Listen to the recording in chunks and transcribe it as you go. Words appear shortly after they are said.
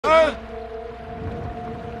可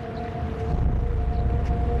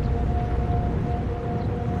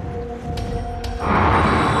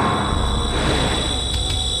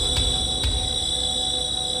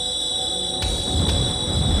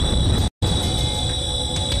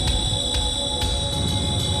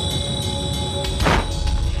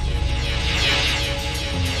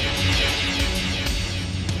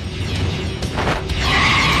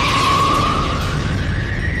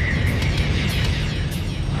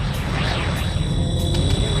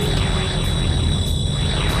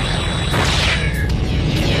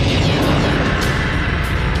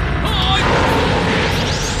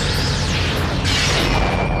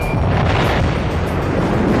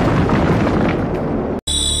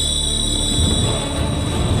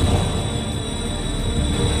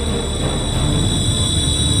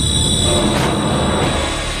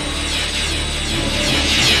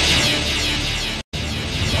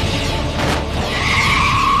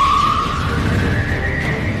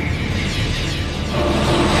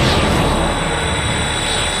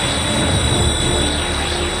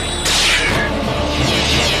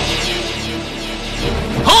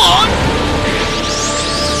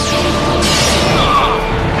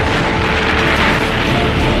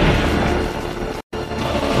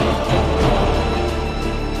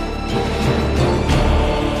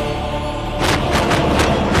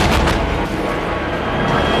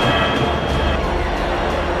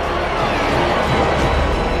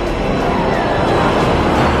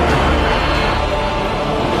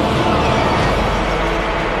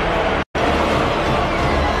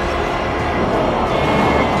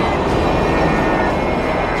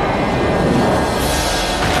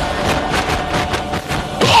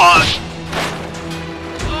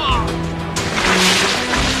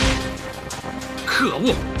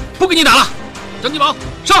恶！不跟你打了，张金宝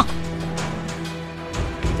上！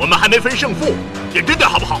我们还没分胜负，认真点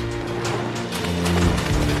好不好？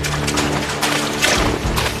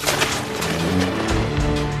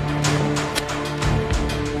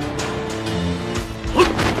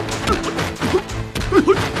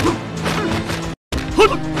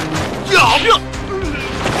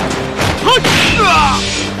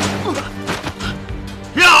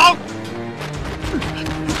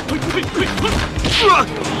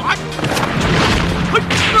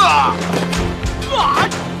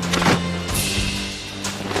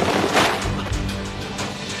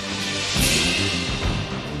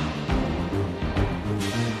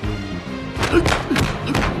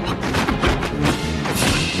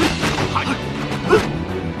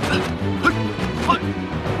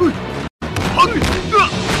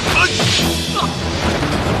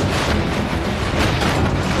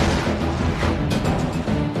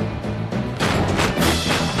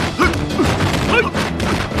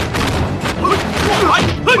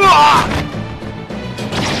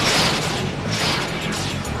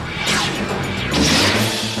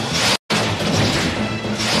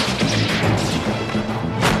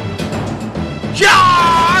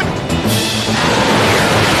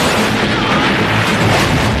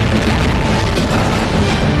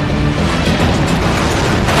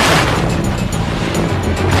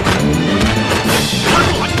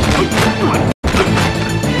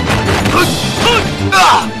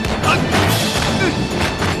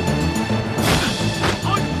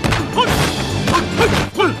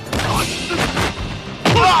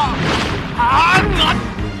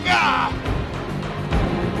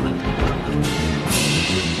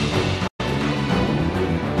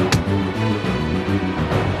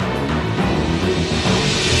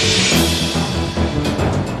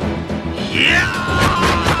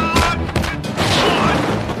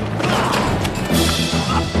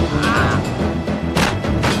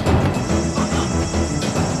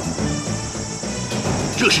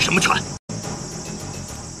这是什么拳？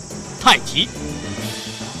太极。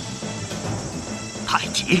太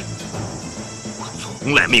极？我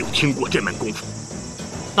从来没有听过这门功夫。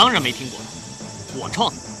当然没听过了，我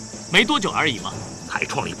创的，没多久而已嘛。才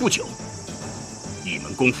创立不久，一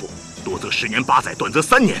门功夫多则10年8载，短则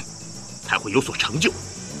3年，才会有所成就。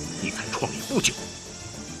你才创立不久，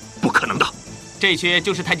不可能的。这些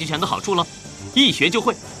就是太极拳的好处了，一学就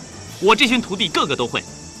会。我这群徒弟个个都会，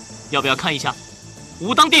要不要看一下？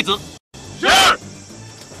武当弟子。是。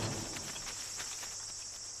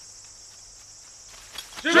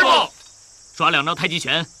师傅，耍2招太极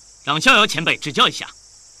拳，让逍遥前辈指教一下。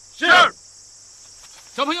是。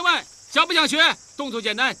小朋友们，想不想学？动作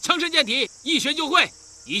简单，强身健体，一学就会，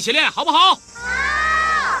一起练好不好？好。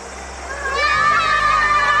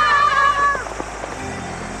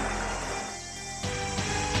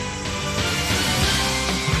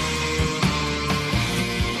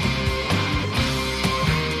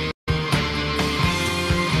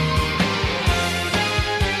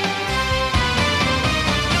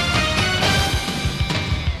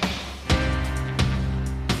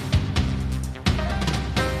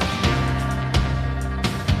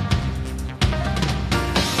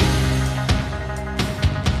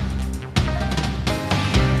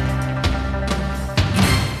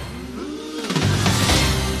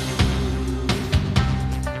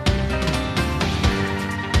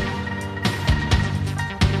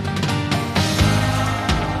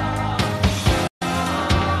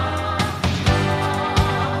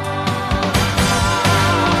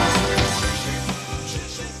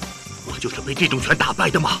这种拳打败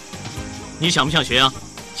的吗？你想不想学啊？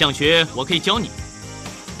想学，我可以教你。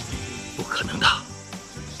不可能的，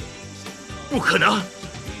不可能！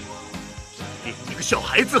连一个小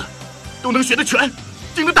孩子都能学的拳，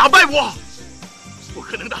竟能打败我！不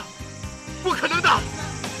可能的，不可能的，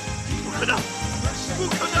不可能，不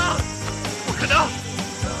可能，不可能，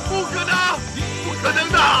不可能，不可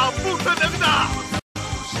能的，不可能的，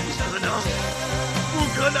不可能，不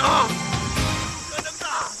可能，不可能的，连小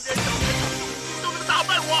孩子都能打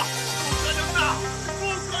败我！不可能的，不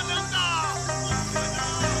可能的，不可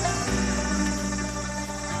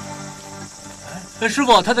能！师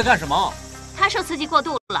傅，他在干什么？他受刺激过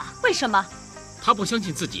度了。为什么？他不相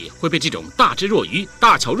信自己会被这种大智若愚、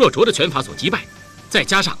大巧若拙的拳法所击败，再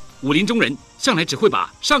加上武林中人向来只会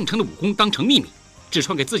把上乘的武功当成秘密，只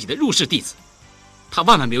传给自己的入室弟子。他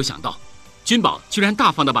万万没有想到，君宝居然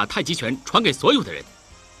大方地把太极拳传给所有的人，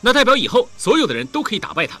那代表以后所有的人都可以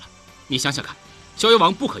打败他了。你想想看，逍遥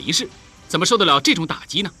王不可一世，怎么受得了这种打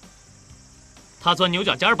击呢？他钻牛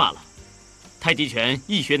角尖罢了。太极拳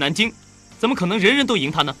易学难精，怎么可能人人都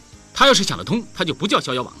赢他呢？他要是想得通，他就不叫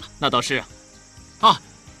逍遥王了。那倒是啊。啊，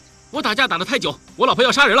我打架打得太久，我老婆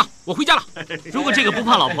要杀人了，我回家了。如果这个不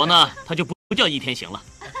怕老婆呢，他就不叫倚天行了。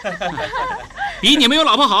比你们有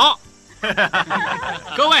老婆好。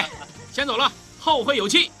各位，先走了，后会有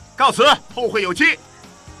期。告辞，后会有期。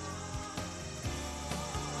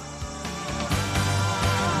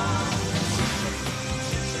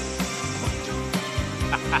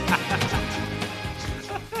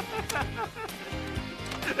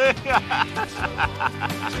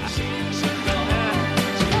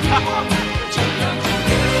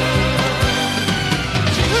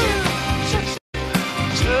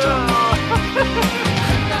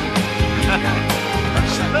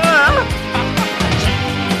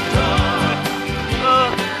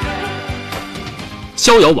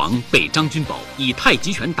逍遥王被张君宝以太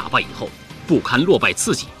极拳打败以后，不堪落败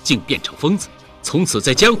刺激，竟变成疯子，从此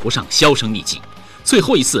在江湖上销声匿迹。最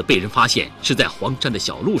后一次被人发现是在黄山的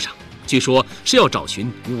小路上，据说是要找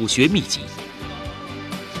寻武学秘籍。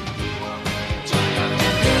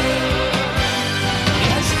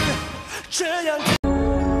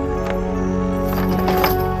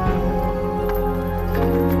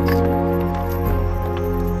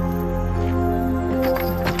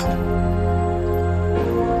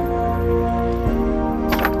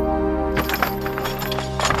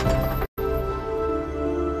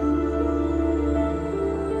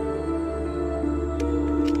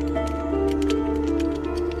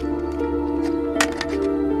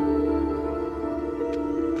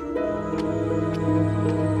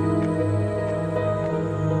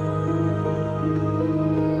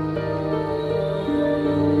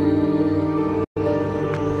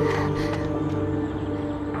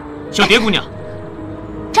小蝶姑娘，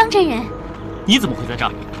张真人，你怎么会在这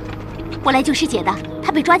儿？我来救师姐的，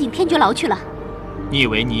她被抓进天爵牢去了。你以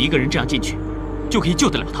为你一个人这样进去，就可以救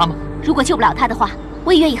得了她吗？如果救不了她的话，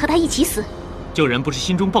我也愿意和她一起死。救人不是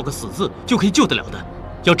心中报个死字就可以救得了的，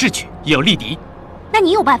要智取也要力敌。那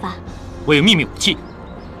你有办法？我有秘密武器。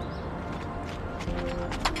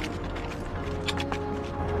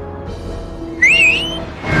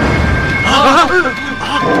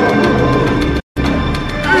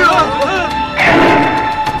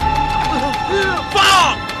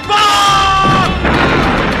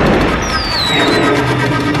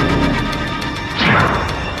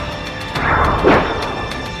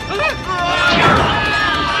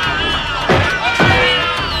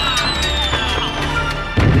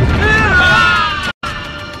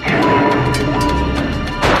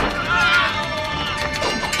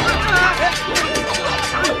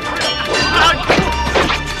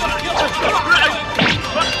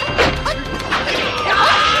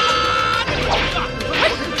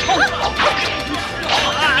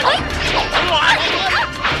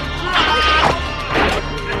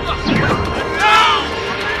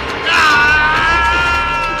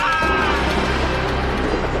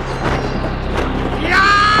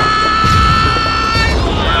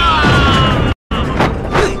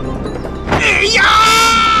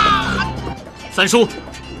三叔，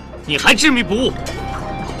你还执迷不悟？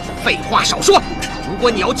废话少说，如果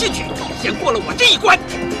你要进去，先过了我这一关。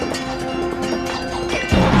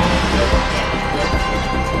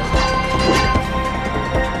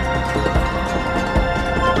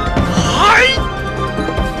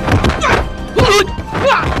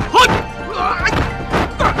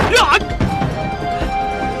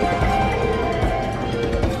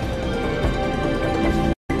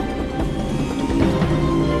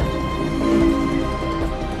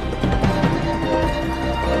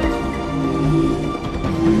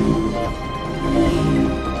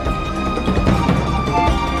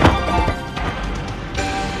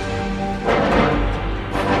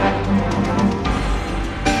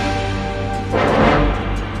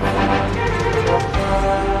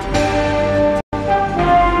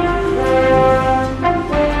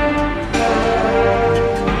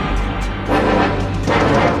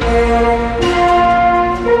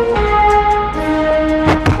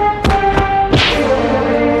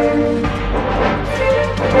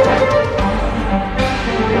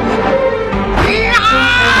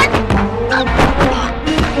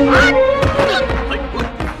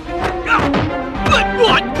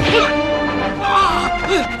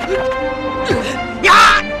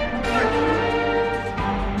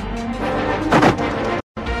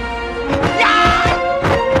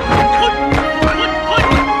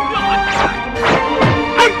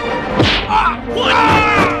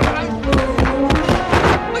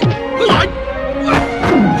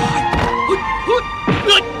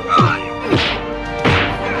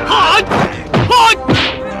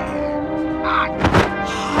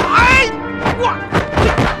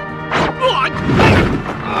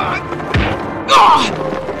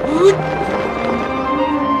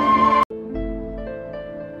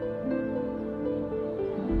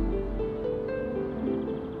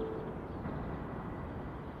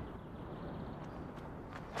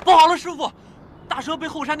不好了，师傅，大蛇被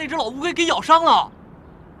后山那只老乌龟给咬伤了。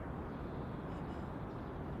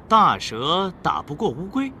大蛇打不过乌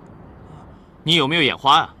龟，你有没有眼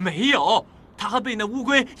花啊？没有，它还被那乌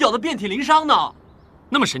龟咬得遍体鳞伤呢。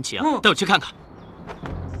那么神奇啊！带我去看看。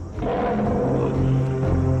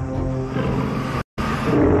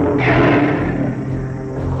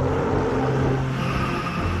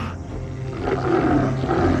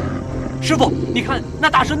师傅，你看那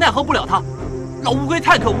大蛇奈何不了它。老乌龟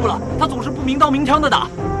太可恶了，它总是不明刀明枪的打，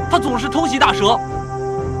它总是偷袭大蛇。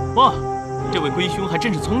哇，这位龟兄还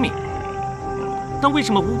真是聪明。但为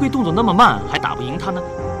什么乌龟动作那么慢，还打不赢它呢？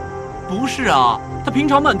不是啊，它平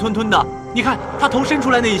常慢吞吞的，你看它头伸出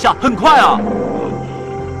来那一下很快啊。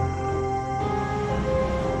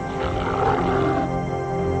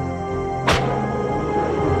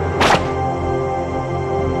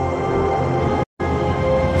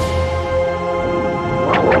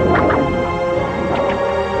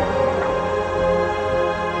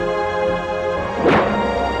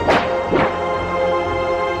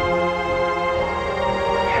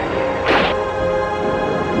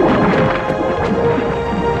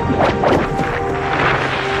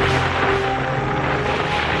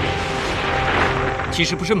其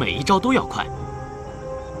实不是每一招都要快，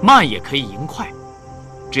慢也可以赢快，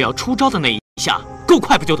只要出招的那一下够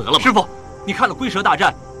快不就得了吗？师傅，你看了龟蛇大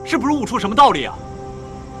战，是不是悟出什么道理啊？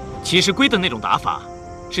其实龟的那种打法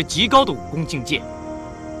是极高的武功境界，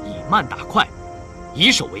以慢打快，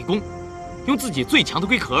以守为攻，用自己最强的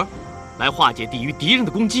龟壳来化解抵御敌人的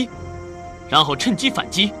攻击，然后趁机反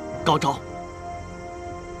击，高招，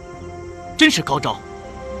真是高招。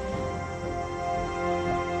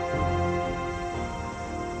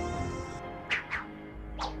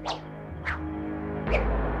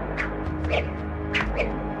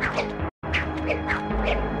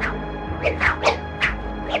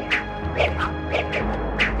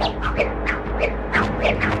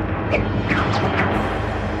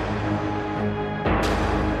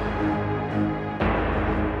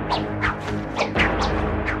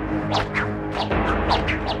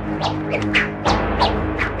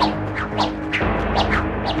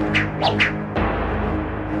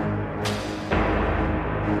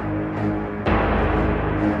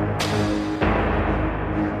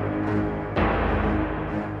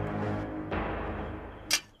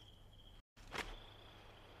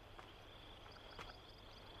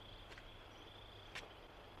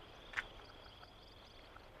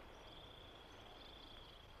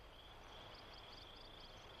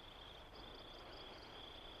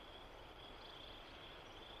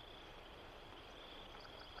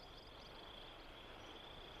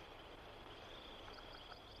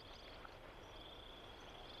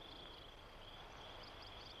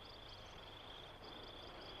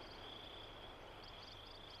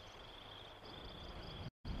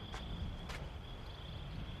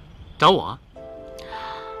找我？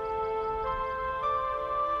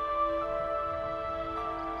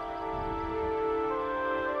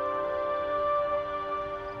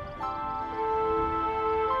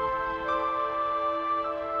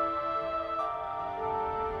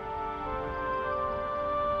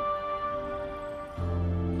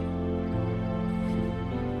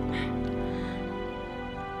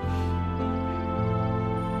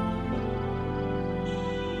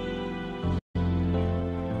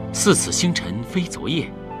似此星辰非昨夜，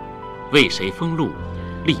为谁风露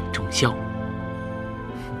立中宵？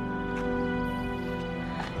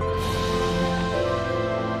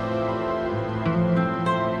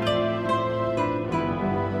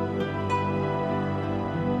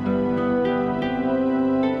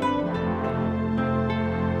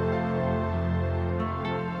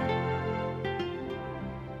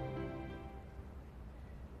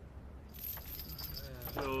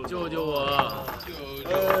救救我！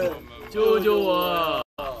救救我！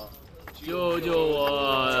救救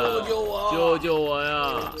我！救救我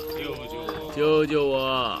呀！救救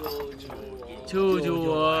我！救救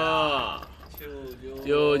我！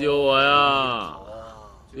救救我呀！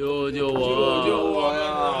救救我！救救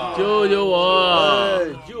我！救救我！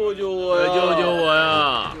救救我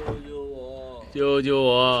呀！救救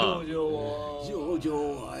我！救救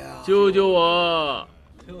我呀！救救我！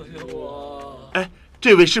救救我！哎，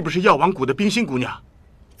这位是不是药王谷的冰心姑娘？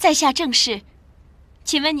在下正是，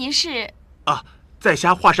请问您是？啊，在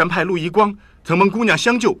下华山派陆一光，曾蒙姑娘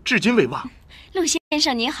相救，至今未忘。陆先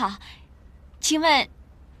生您好，请问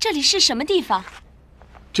这里是什么地方？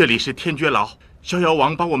这里是天绝牢，逍遥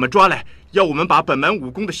王把我们抓来，要我们把本门武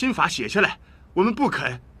功的心法写下来，我们不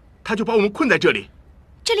肯，他就把我们困在这里。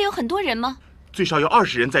这里有很多人吗？最少有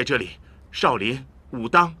20人在这里，少林、武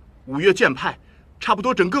当、五岳剑派，差不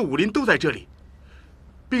多整个武林都在这里。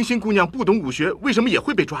冰心姑娘不懂武学，为什么也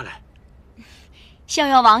会被抓来？逍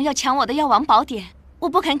遥王要抢我的药王宝典，我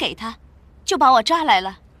不肯给他，就把我抓来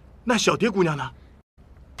了。那小蝶姑娘呢？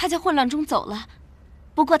她在混乱中走了，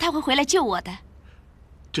不过她会回来救我的。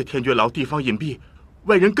这天绝牢地方隐蔽，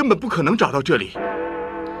外人根本不可能找到这里。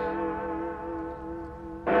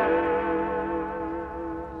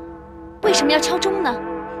为什么要敲钟呢？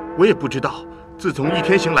我也不知道。自从倚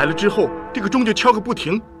天行来了之后，这个钟就敲个不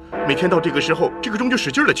停。每天到这个时候，这个钟就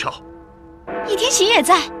使劲的敲。倚天行也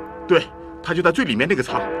在。对，他就在最里面那个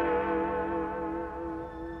仓。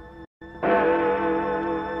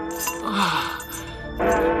啊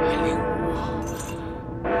，105、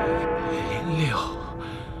106、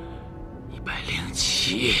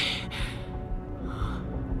107、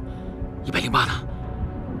108呢？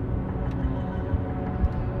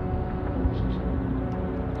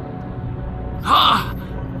啊！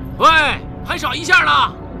喂，还少一下呢！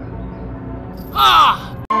啊！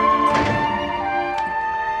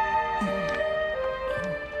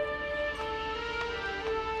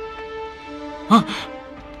啊！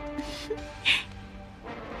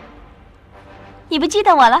你不记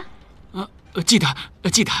得我了？记得。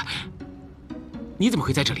你怎么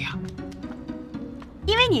会在这里啊？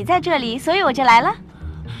因为你在这里，所以我就来了。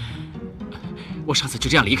我上次就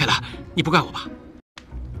这样离开了，你不怪我吧？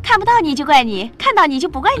看不到你就怪你，看到你就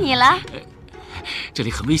不怪你了。这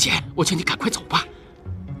里很危险，我劝你赶快走吧。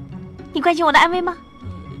你关心我的安危吗？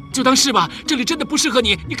就当是吧，这里真的不适合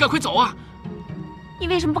你，你赶快走啊！你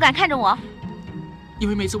为什么不敢看着我？因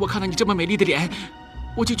为每次我看到你这么美丽的脸，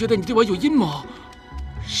我就觉得你对我有阴谋。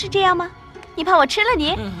是这样吗？你怕我吃了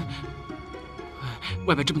你？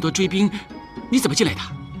外面这么多追兵，你怎么进来的？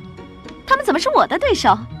他们怎么是我的对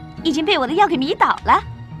手？已经被我的药给迷倒了。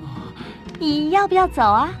你要不要走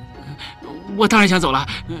啊？我当然想走了。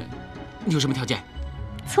你有什么条件？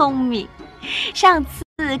聪明，上次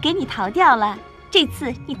给你逃掉了，这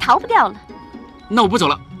次你逃不掉了。那我不走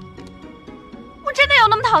了。我真的有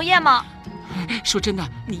那么讨厌吗？说真的，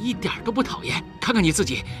你一点都不讨厌。看看你自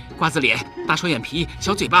己，瓜子脸、大双眼皮、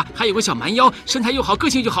小嘴巴，还有个小蛮腰，身材又好，个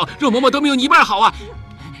性又好，肉嬷嬷都没有你一半好啊！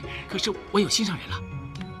可是我有心上人了。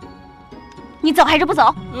你走还是不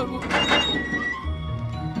走？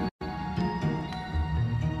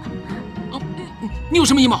你有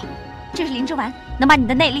什么阴谋？这是灵芝丸，能把你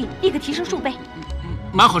的内力立刻提升数倍。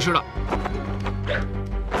蛮好吃的。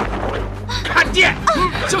看见！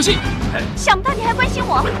小心！想不到你还关心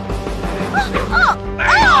我。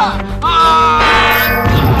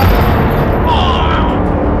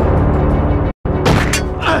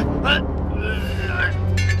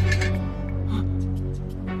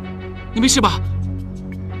你没事吧？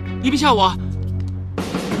你别吓我！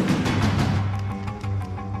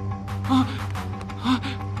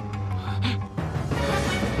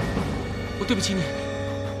我对不起你，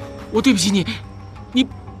我对不起你，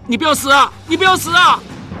你不要死啊！你不要死啊！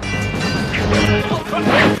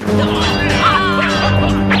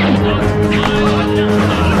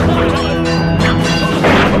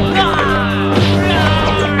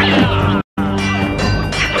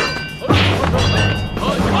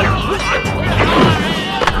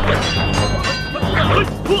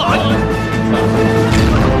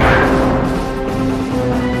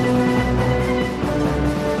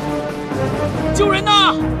救人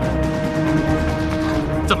呐！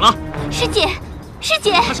怎么了？师姐，师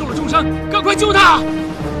姐，他受了重伤，赶快救他！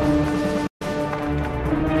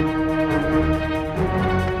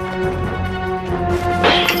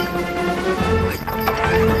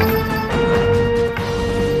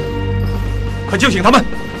快救醒他们！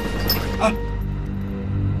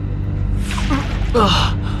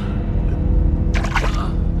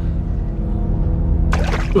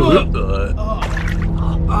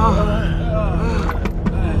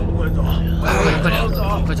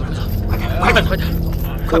快走！快点！快走！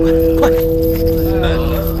快点！快！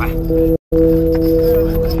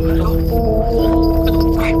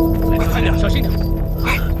快点！小心点！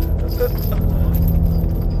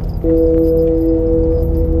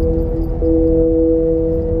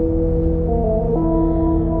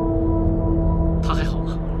他还好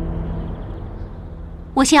吗？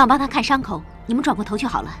我先要帮他看伤口，你们转过头就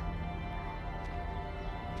好了。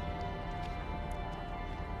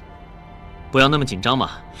不要那么紧张嘛！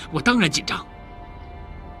我当然紧张。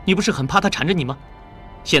你不是很怕他缠着你吗？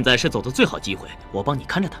现在是走的最好机会，我帮你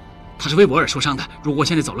看着他。他是为我而受伤的，如果我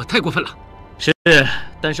现在走了，太过分了。是，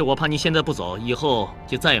但是我怕你现在不走，以后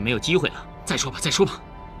就再也没有机会了。再说吧。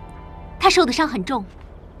他受的伤很重。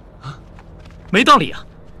啊，没道理啊！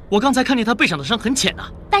我刚才看见他背上的伤很浅呐，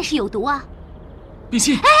但是有毒啊。冰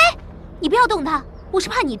心，哎，你不要动他，我是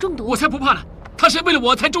怕你中毒。我才不怕呢，他是为了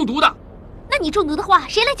我才中毒的。那你中毒的话，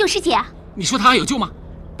谁来救师姐啊？你说他还有救吗？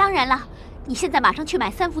当然了，你现在马上去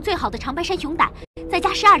买3副最好的长白山熊胆，再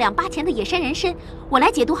加12两8钱的野山人参，我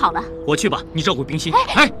来解毒好了。我去吧，你照顾冰心。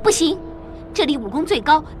哎，不行，这里武功最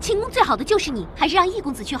高、轻功最好的就是你，还是让易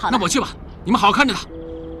公子去好了。那我去吧，你们好好看着他。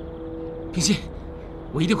冰心，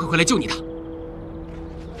我一定会回来救你的。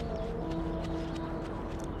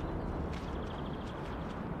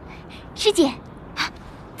师姐，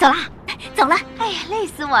走啦，走了。哎呀，累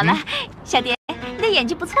死我了！小蝶，你的演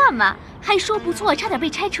技不错嘛。还说不错，差点被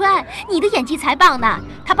拆穿。你的演技才棒呢！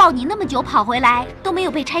他抱你那么久跑回来都没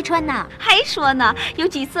有被拆穿呢。还说呢，有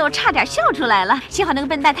几次我差点笑出来了，幸好那个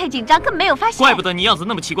笨蛋太紧张，根本没有发现。怪不得你样子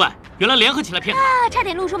那么奇怪，原来联合起来骗他啊！差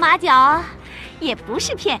点露出马脚。也不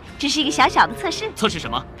是骗，只是一个小小的测试。测试什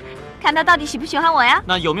么？看他到底喜不喜欢我呀？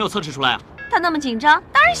那有没有测试出来啊？他那么紧张，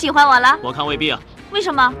当然喜欢我了。我看未必啊。为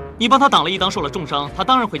什么？你帮他挡了一刀，受了重伤，他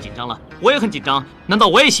当然会紧张了。我也很紧张，难道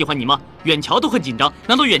我也喜欢你吗？远桥都很紧张，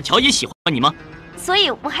难道远桥也喜欢你吗？所以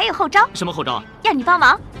我还有后招。什么后招啊？要你帮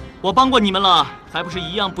忙。我帮过你们了，还不是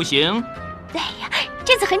一样不行？哎呀，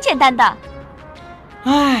这次很简单的。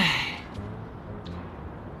唉，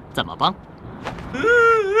怎么帮？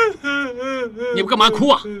你们干嘛哭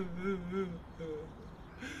啊？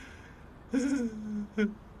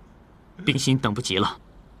冰心等不及了，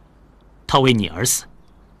他为你而死。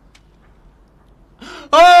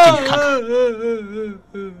进去看看。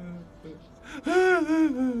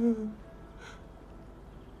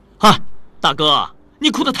啊，大哥，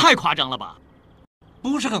你哭得太夸张了吧？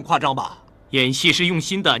不是很夸张吧？演戏是用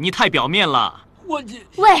心的，你太表面了。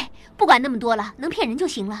喂，不管那么多了，能骗人就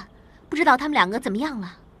行了。不知道他们2个怎么样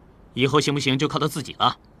了？以后行不行就靠他自己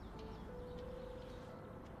了。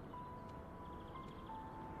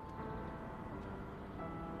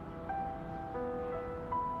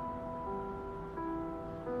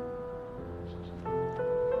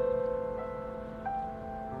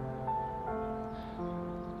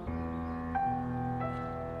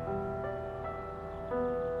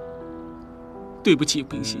对不起，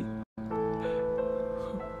冰心，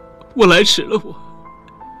我来迟了。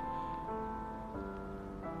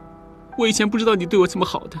我以前不知道你对我这么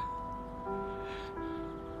好的。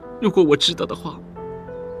如果我知道的话，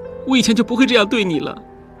我以前就不会这样对你了。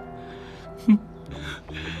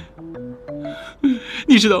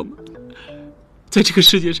你知道吗？在这个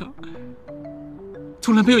世界上，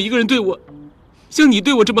从来没有一个人对我像你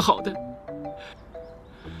对我这么好的。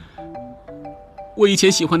我以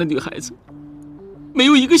前喜欢的女孩子，没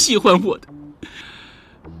有一个喜欢我的。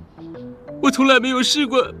我从来没有试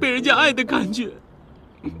过被人家爱的感觉，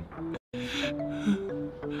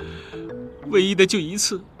唯一的就一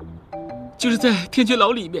次，就是在天爵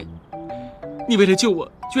牢里面，你为了救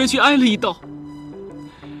我，居然去挨了一刀。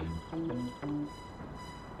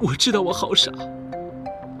我知道我好傻，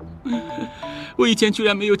我以前居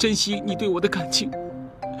然没有珍惜你对我的感情，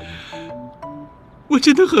我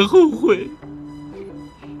真的很后悔。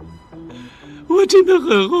我真的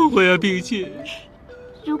很后悔啊，冰心。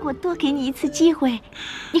如果多给你一次机会，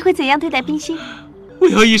你会怎样对待冰心？我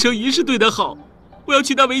要一生一世对她好，我要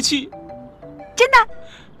娶她为妻。真的？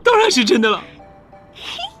当然是真的了。啊！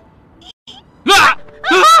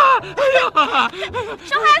哎呀！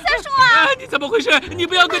说话算数啊！你怎么回事？你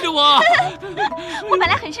不要跟着我。我本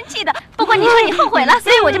来很生气的，不过你说你后悔了，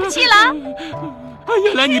所以我就不气了。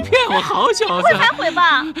原来你骗我，好小子！不会反悔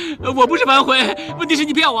吧？我不是反悔，问题是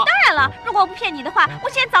你骗我。当然了，如果我不骗你的话，我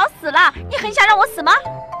现在早死了。你很想让我死吗？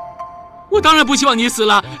我当然不希望你死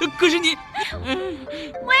了，可是你……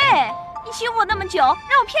喂，你欺负我那么久，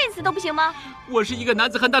让我骗一次都不行吗？我是一个男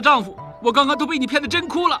子汉大丈夫，我刚刚都被你骗得真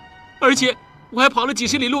哭了，而且我还跑了几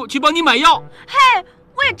10里路去帮你买药。嘿，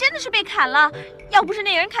我也真的是被砍了，要不是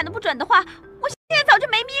那人砍得不准的话，我现在早就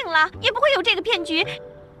没命了，也不会有这个骗局。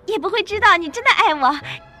也不会知道你真的爱我，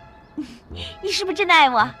你是不是真的爱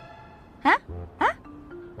我？啊？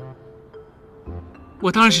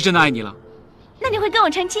我当然是真的爱你了。那你会跟我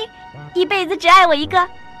成亲，一辈子只爱我一个？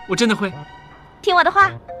我真的会。听我的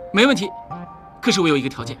话。没问题。可是我有一个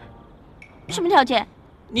条件。什么条件？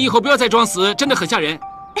你以后不要再装死，真的很吓人。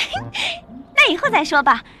那以后再说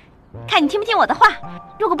吧，看你听不听我的话。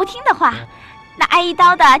如果不听的话，那挨一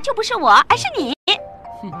刀的就不是我，而是你。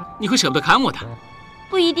你会舍不得砍我的。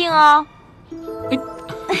不一定哦。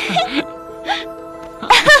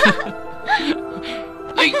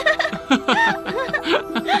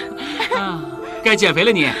该减肥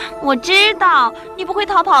了你。我知道，你不会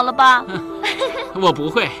逃跑了吧？我不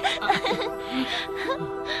会。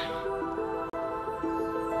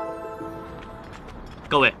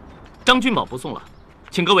各位，张君宝不送了，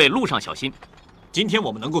请各位路上小心。今天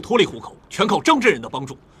我们能够脱离虎口，全靠张真人的帮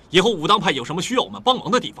助。以后武当派有什么需要我们帮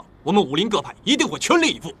忙的地方，我们武林各派一定会全力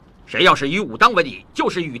以赴。谁要是与武当为敌，就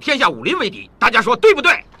是与天下武林为敌。大家说对不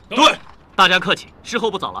对？对。大家客气，时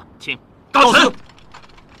候不早了，请告辞。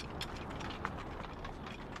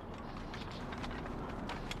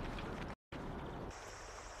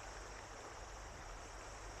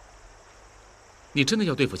你真的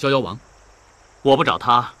要对付逍遥王？我不找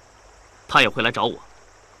他，他也会来找我。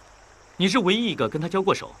你是唯一一个跟他交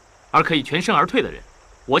过手，而可以全身而退的人。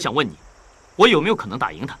我想问你，我有没有可能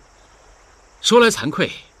打赢他？说来惭愧，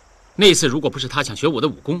那次如果不是他想学我的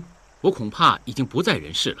武功，我恐怕已经不在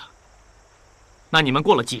人世了。那你们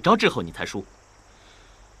过了几招之后你才输？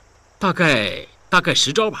大概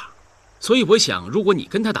10招吧。所以我想，如果你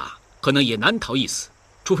跟他打，可能也难逃一死，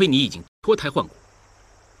除非你已经脱胎换骨。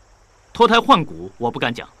脱胎换骨我不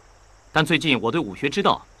敢讲，但最近我对武学之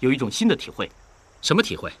道有一种新的体会。什么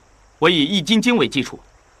体会？我以易筋经为基础，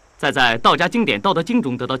再在道家经典《道德经》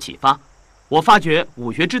中得到启发。我发觉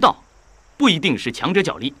武学之道不一定是强者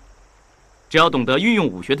角力，只要懂得运用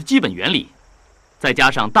武学的基本原理，再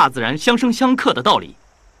加上大自然相生相克的道理，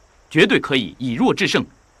绝对可以以弱制胜，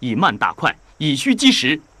以慢打快，以虚击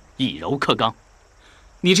实，以柔克刚。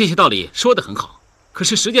你这些道理说得很好，可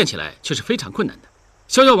是实践起来却是非常困难的。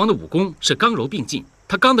逍遥王的武功是刚柔并进，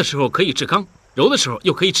他刚的时候可以制刚，柔的时候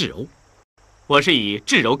又可以制柔。我是以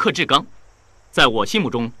制柔克制刚，在我心目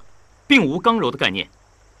中，并无刚柔的概念，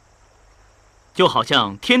就好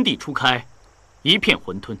像天地初开，一片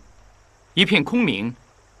混沌，一片空明，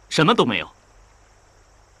什么都没有。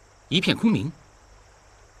一片空明。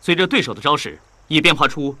随着对手的招式，已变化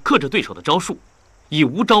出克制对手的招数，以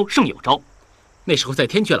无招胜有招。那时候在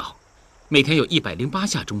天阙牢，每天有108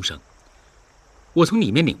下钟声。我从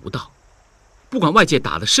里面领悟到，不管外界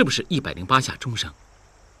打的是不是108下钟声，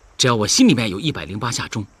只要我心里面有108下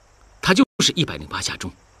钟，它就是108下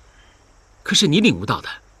钟。可是你领悟到的，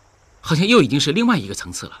好像又已经是另外一个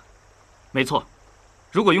层次了。没错，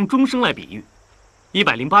如果用钟声来比喻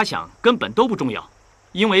，108响根本都不重要，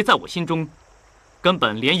因为在我心中，根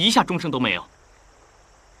本连一下钟声都没有。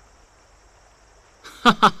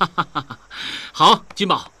哈哈哈哈哈！好，君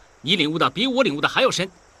宝，你领悟的比我领悟的还要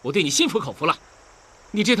深，我对你心服口服了。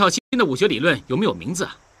你这套新的武学理论有没有名字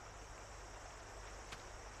啊？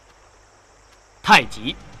太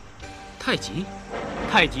极。太极？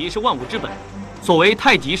太极是万物之本。所谓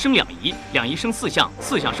太极生两仪，两仪生四象，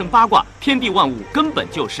四象生八卦，天地万物根本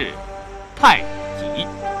就是太极。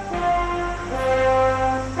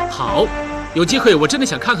好，有机会我真的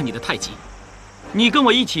想看看你的太极。你跟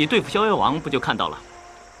我一起对付逍遥王，不就看到了？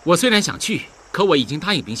我虽然想去，可我已经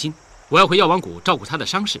答应冰心，我要回药王谷照顾他的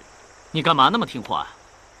伤势。你干嘛那么听话啊？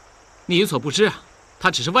你有所不知啊，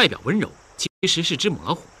他只是外表温柔，其实是只母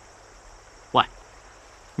老虎。喂，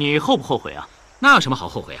你后不后悔啊？那有什么好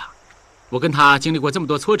后悔啊？我跟他经历过这么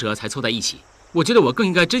多挫折才凑在一起，我觉得我更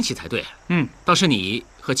应该珍惜才对。倒是你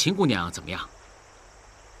和秦姑娘怎么样？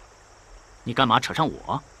你干嘛扯上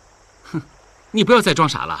我？哼，你不要再装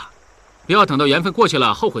傻了，不要等到缘分过去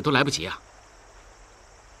了，后悔都来不及啊。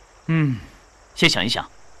先想一想。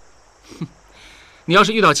哼，你要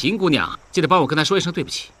是遇到秦姑娘，记得帮我跟她说一声对不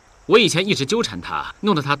起。我以前一直纠缠她，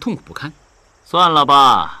弄得她痛苦不堪。算了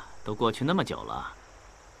吧，都过去那么久了，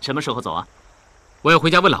什么时候走啊？我要回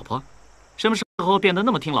家问老婆。什么时候变得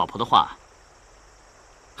那么听老婆的话？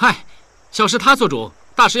嗨，小事她做主，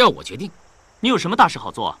大事要我决定。你有什么大事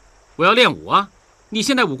好做？我要练武啊！你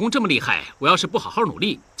现在武功这么厉害，我要是不好好努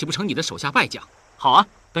力，岂不成你的手下败将？好啊，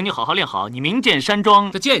等你好好练好你名剑山庄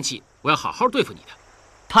的剑气，我要好好对付你的。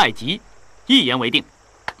太极，一言为定。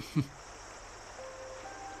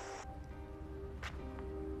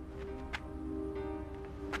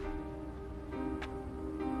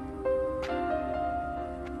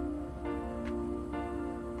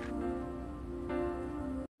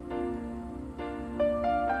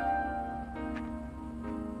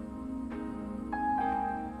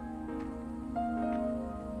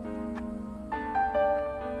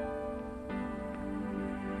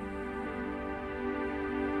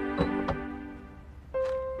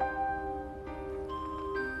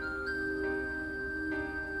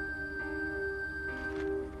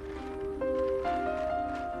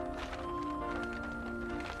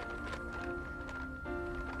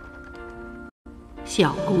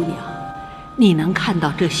小姑娘，你能看到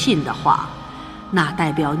这信的话，那代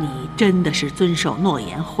表你真的是遵守诺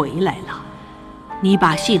言回来了。你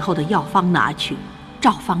把信后的药方拿去，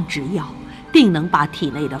照方执药，定能把体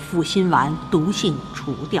内的负心丸毒性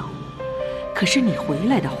除掉。可是你回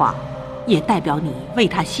来的话，也代表你为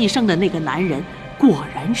他牺牲的那个男人果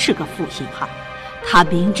然是个负心汉，他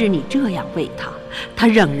明知你这样为他，他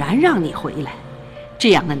仍然让你回来。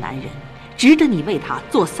这样的男人，值得你为他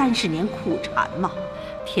做30年苦缠吗？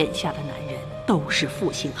天下的男人都是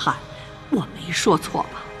负心汉，我没说错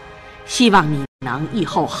吧？希望你能以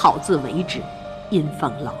后好自为之，阴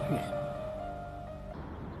奉老人。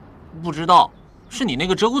不知道，是你那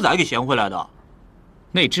个折骨仔给衔回来的。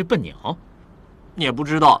那只笨鸟？你也不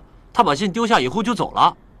知道，他把信丢下以后就走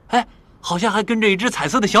了。哎，好像还跟着一只彩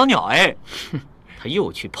色的小鸟。哎，哼，他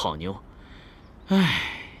又去泡妞。唉。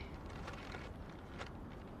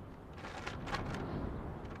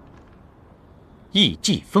易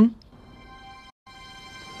季风。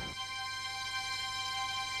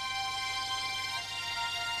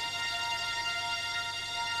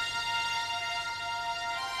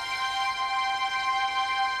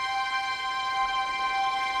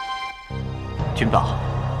君宝，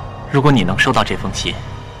如果你能收到这封信，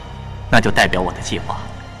那就代表我的计划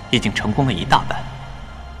已经成功了一大半，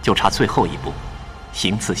就差最后一步，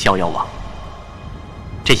行刺逍遥王。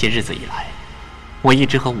这些日子以来，我一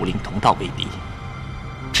直和武林同道为敌，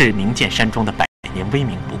置明剑山庄的100年威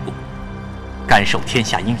名不顾，甘受天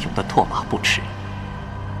下英雄的唾骂不耻，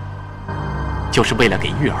就是为了给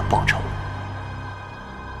玉儿报仇。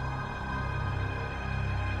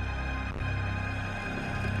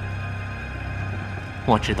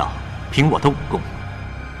我知道，凭我的武功，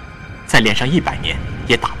再练上100年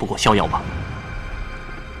也打不过逍遥王。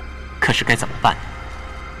可是该怎么办呢？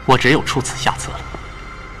我只有出此下策了。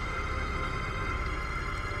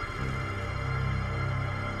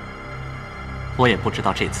我也不知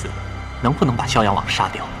道这次能不能把逍遥王杀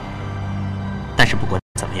掉，但是不管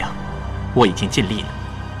怎么样，我已经尽力了，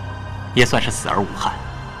也算是死而无憾。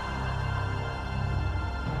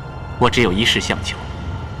我只有一事相求，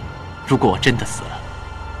如果我真的死了，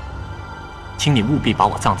请你务必把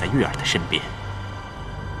我葬在玉儿的身边，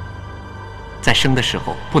在生的时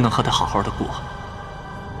候不能和她好好的过，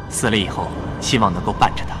死了以后希望能够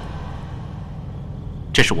伴着她，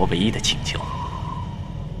这是我唯一的请求。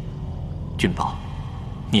君宝，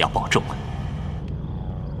你要保重啊！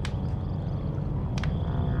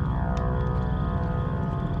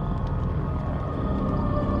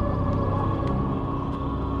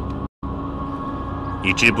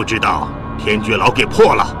你知不知道天绝牢给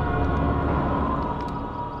破了？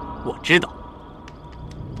我知道。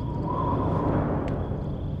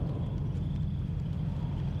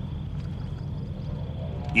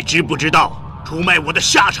你知不知道出卖我的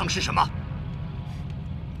下场是什么？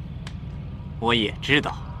我也知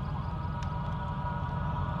道。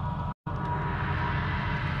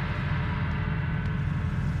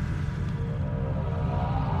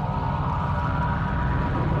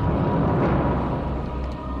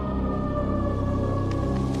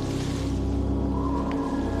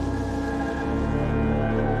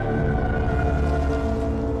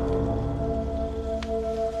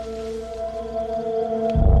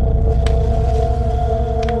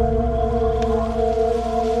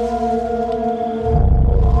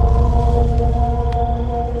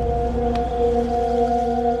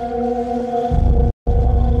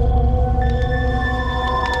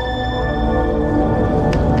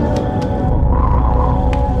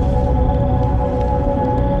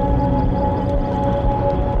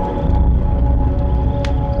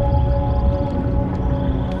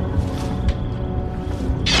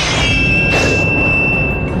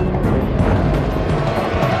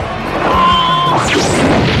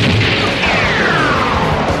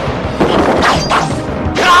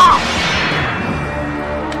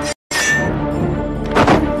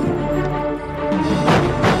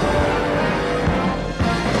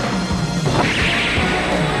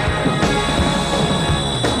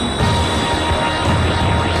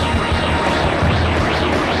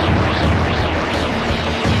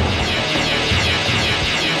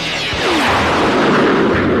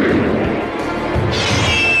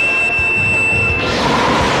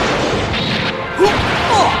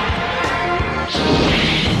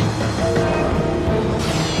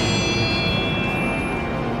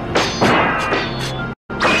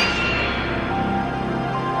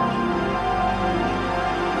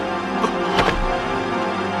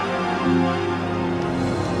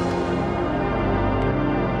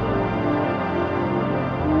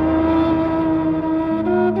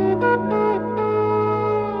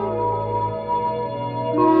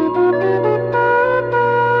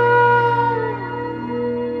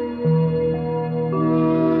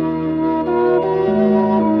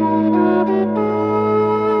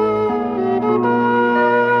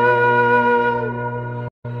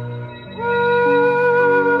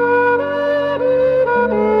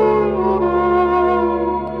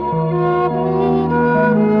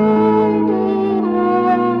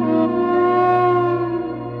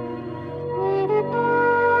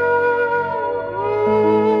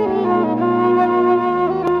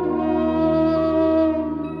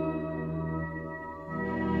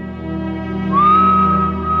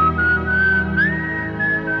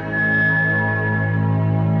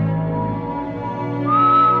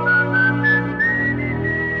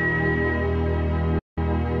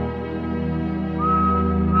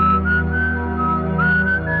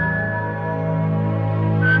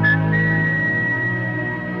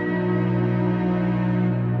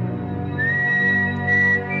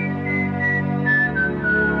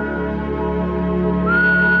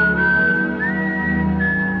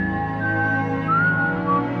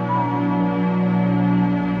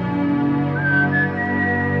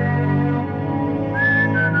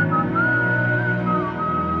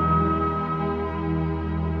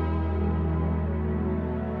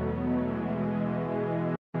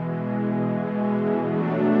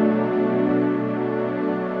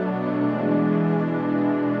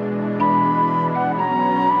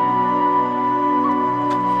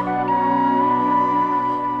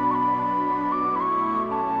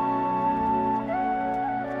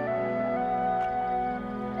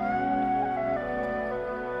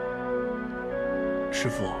师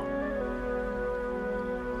父。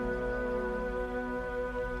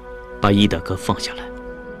把伊大哥放下来。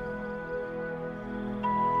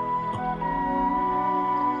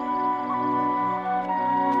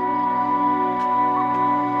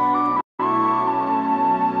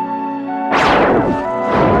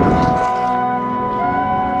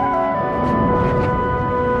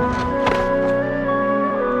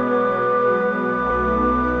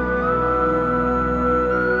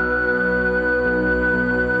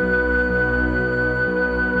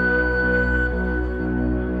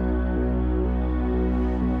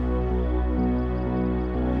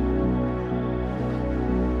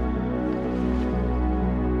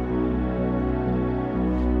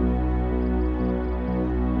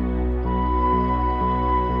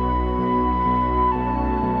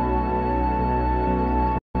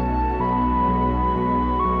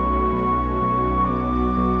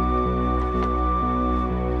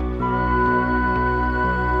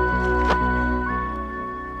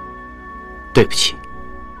对不起，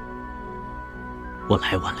我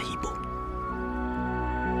来晚了一步。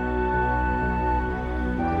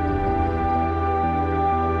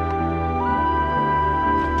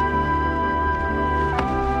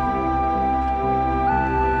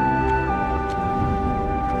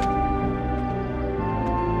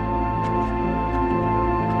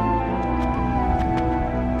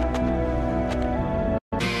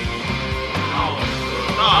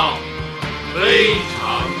道，非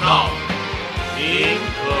常道。名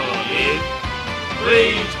可名，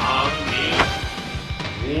非常名。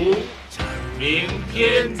五，名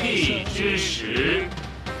天地之始；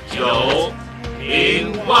九，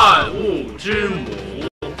名万物之母。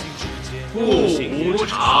故无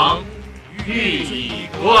常，欲以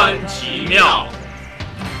观其妙；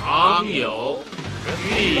常有，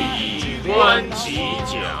欲以观其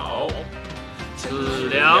徼。此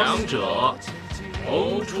两者，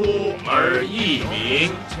同出而异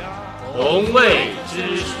名。同谓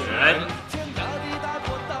之玄，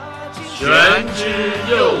玄之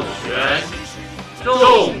又玄，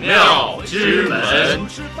众妙之门。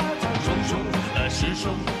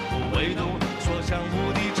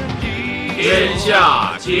天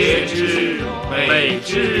下皆知美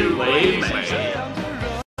之为美，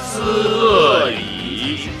斯恶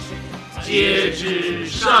已；皆知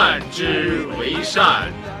善之为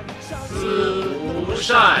善，斯无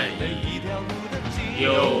善已。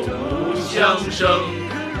有无相生，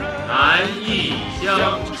难易相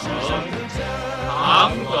成；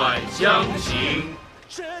长短相形，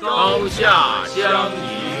高下相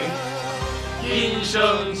迎；音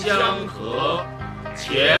声相和，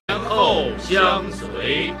前后相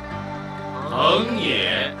随。恒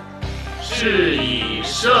也，是以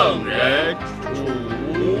圣人处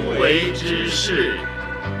无为之事，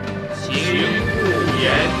行不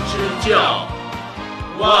言之教，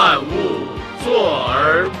万物作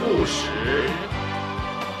而不始，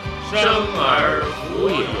生而弗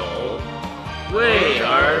有，为而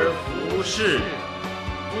弗恃，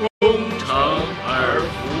功成而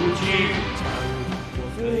弗居。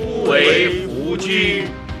夫为弗居，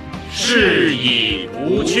是以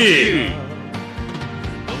不去。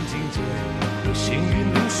东京街有行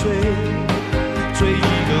云流水，追一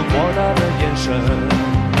个豁达的眼神。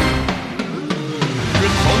人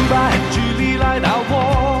崇拜距离来到我。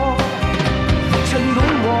承诺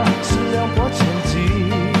我是两拨千机，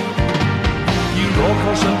以若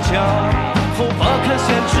可生强，否不可限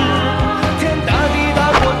制，天大地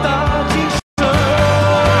大国大精神。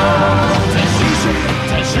在虚实，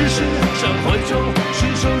在世事，社会中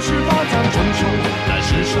是生是法藏重重，但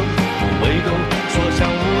是生不为动，所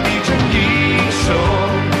向无敌真英雄，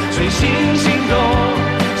随心行动，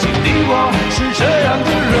心里我是这样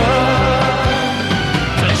的人。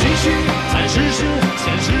在虚实，在世事，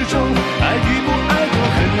现实中，爱与不爱都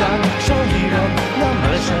很难，少一人那么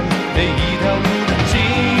深，每一条路的尽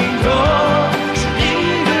头是一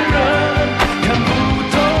个人看不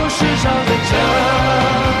透世上的真。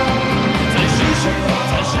在世事，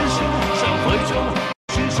在世事，社会中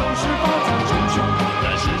是生是法藏重重，但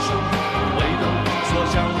是生不为动，所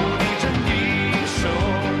向无敌真英雄，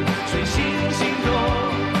随心行动，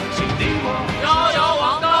心里我逍遥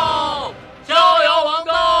王道，逍遥王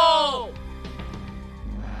道。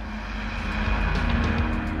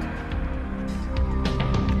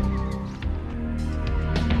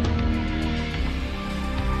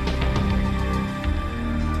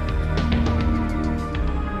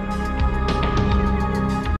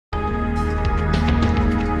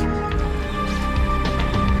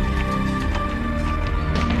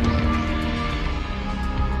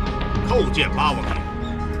叩见八王爷，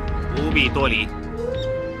不必多礼。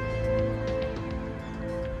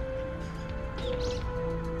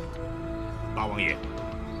八王爷，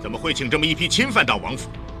怎么会请这么一批钦犯到王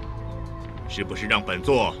府？是不是让本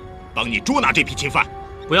座帮你捉拿这批钦犯？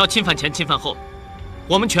不要侵犯前侵犯后，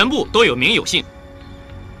我们全部都有名有姓。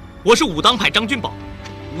我是武当派张君宝，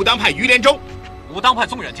武当派于连州，武当派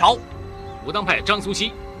宋远桥，武当派张苏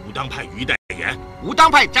西，武当派于代言，武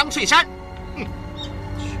当派张翠山。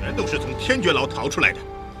全都是从天绝牢逃出来的，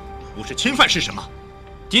不是侵犯是什么？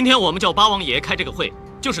今天我们叫八王爷开这个会，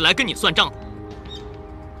就是来跟你算账的。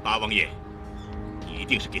八王爷，你一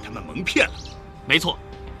定是给他们蒙骗了。没错，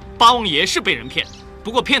八王爷是被人骗，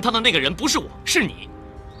不过骗他的那个人不是我，是你。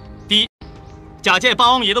第一，假借八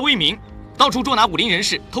王爷的威名，到处捉拿武林人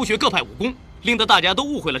士，偷学各派武功，令得大家都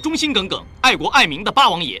误会了忠心耿耿、爱国爱民的八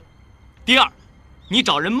王爷。第二，你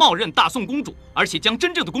找人冒认大宋公主，而且将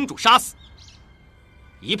真正的公主杀死。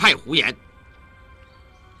一派胡言！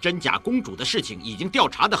真假公主的事情已经调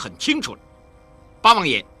查得很清楚了。八王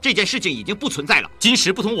爷，这件事情已经不存在了。今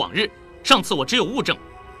时不同往日，上次我只有物证，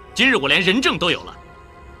今日我连人证都有了。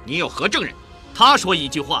你有何证人？他说一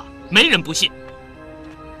句话，没人不信。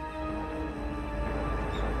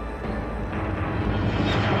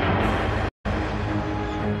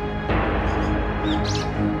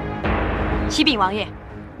启禀王爷，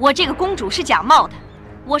我这个公主是假冒的，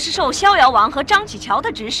我是受逍遥王和张启乔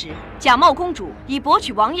的指使，假冒公主以博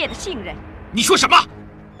取王爷的信任。你说什么？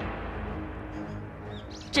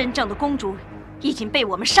真正的公主已经被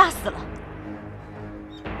我们杀死了。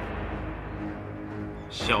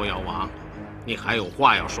逍遥王，你还有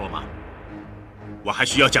话要说吗？我还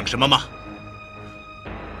需要讲什么吗？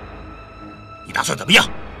你打算怎么样？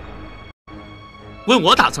问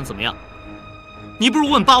我打算怎么样？你不如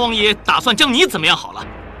问八王爷打算将你怎么样好了。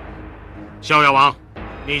逍遥王，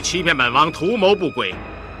你欺骗本王，图谋不轨，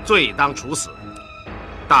罪当处死。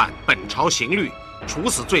但本朝刑律，处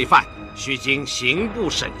死罪犯须经刑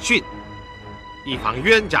部审讯，以防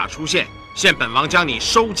冤假出现，现本王将你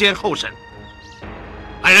收监候审。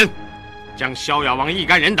来人，将逍遥王一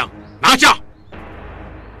干人等拿下！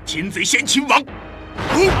擒贼先擒王！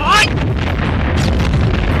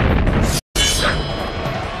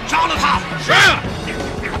杀了他！是。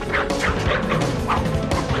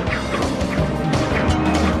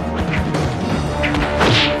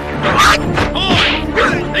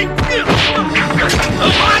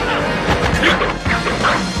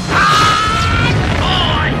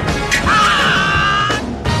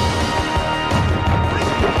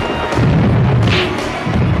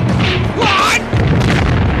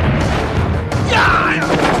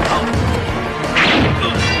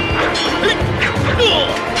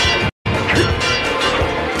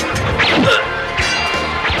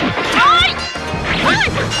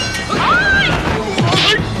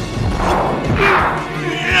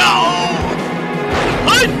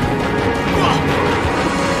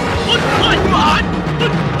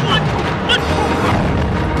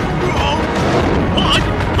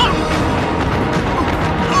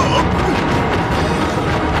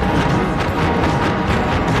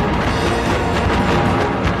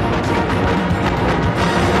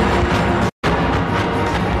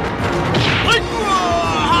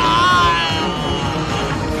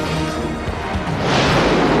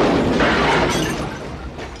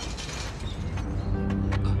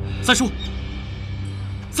三叔，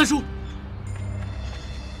三叔，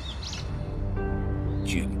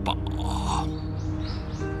君宝，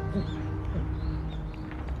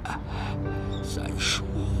三叔，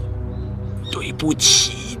对不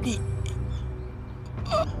起你。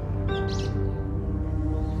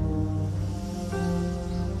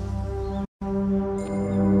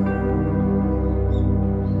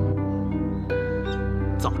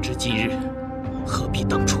早知今日，何必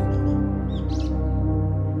当初？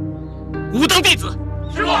武当弟子，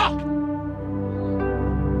师傅，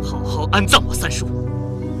好好安葬我三叔。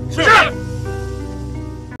是。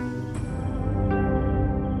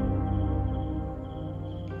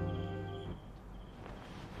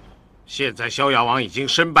现在逍遥王已经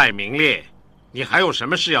身败名裂，你还有什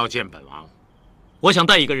么事要见本王？我想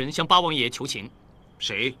带一个人向八王爷求情。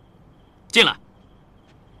谁？进来。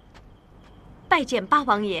拜见八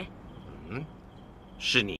王爷。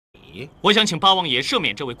是你？我想请八王爷赦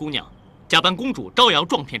免这位姑娘假扮公主招摇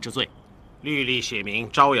撞骗之罪。律例写明，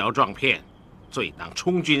招摇撞骗，罪当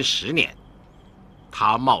充军10年。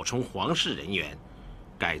他冒充皇室人员，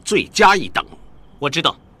改罪加一等。我知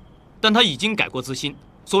道，但他已经改过自新。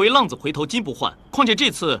所谓浪子回头金不换，况且这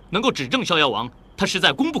次能够指证逍遥王，他实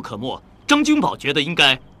在功不可没。张君宝觉得应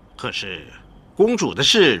该。可是，公主的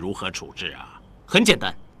事如何处置啊？很简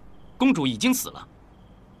单，公主已经死了，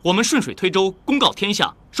我们顺水推舟，公告天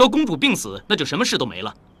下，说公主病死，那就什么事都没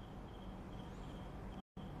了。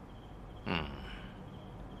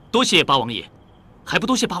多谢八王爷，还不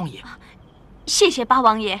多谢八王爷。谢谢八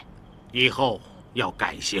王爷。以后要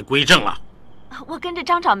改邪归正了。我跟着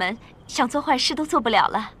张掌门，想做坏事都做不了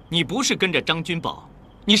了。你不是跟着张君宝，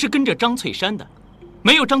你是跟着张翠山的。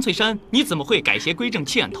没有张翠山，你怎么会改邪归正、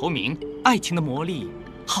弃暗投明？爱情的魔力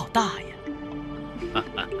好大呀！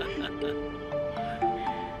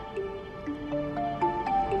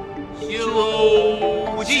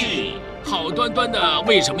修计，好端端的，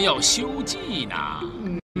为什么要修计呢？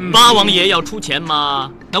八王爷要出钱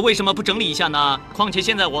吗？那为什么不整理一下呢？况且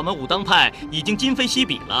现在我们武当派已经今非昔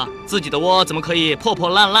比了，自己的窝怎么可以破破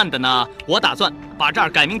烂烂的呢？我打算把这儿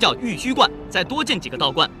改名叫玉虚观，再多建几个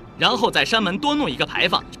道观，然后在山门多弄一个牌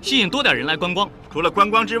坊，吸引多点人来观光。除了观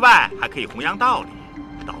光之外，还可以弘扬道理，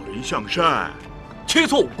导人向善，切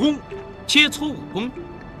磋武功，切磋武功。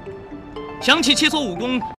想起切磋武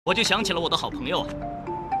功，我就想起了我的好朋友啊，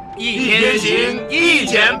一天行一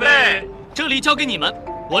前辈。这里交给你们。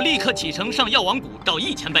我立刻启程上药王谷找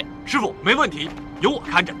易前辈。师傅，没问题，有我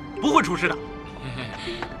看着，不会出事的。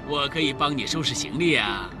我可以帮你收拾行李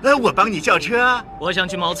啊。我帮你叫车。我想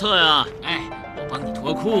去茅厕呀。哎，我帮你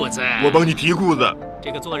脱裤子。我帮你提裤子。这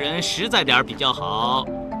个做人实在点比较好，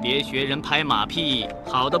别学人拍马屁，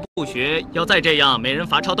好的不学。要再这样，每人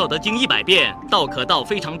罚抄《道德经》100遍。道可道，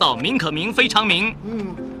非常道；名可名，非常名。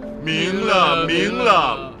明了，明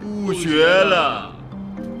了，不学了。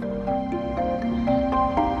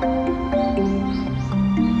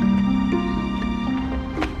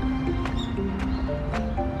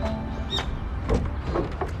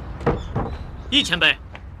易前辈，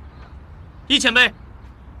易前辈，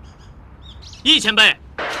易前辈，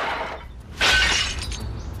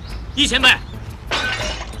易前辈，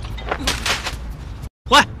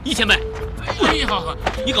喂，易前辈，哎呀，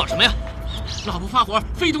你搞什么呀？老婆发火，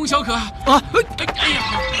非同小可啊！哎呀，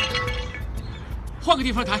换个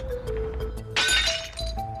地方谈。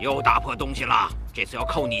又打破东西了，这次要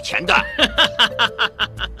扣你钱的。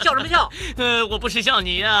笑什么笑？我不是笑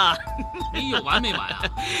你呀。你有完没完啊？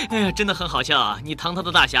哎呀，真的很好笑啊！你堂堂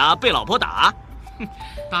的大侠被老婆打，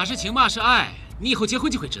打是情，骂是爱，你以后结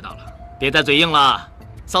婚就会知道了。别再嘴硬了，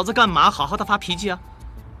嫂子干嘛好好的发脾气啊？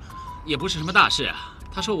也不是什么大事啊。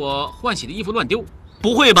她说我换洗的衣服乱丢。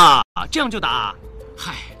不会吧？这样就打？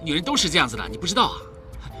嗨，女人都是这样子的，你不知道啊？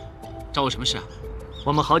找我什么事啊？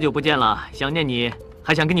我们好久不见了，想念你，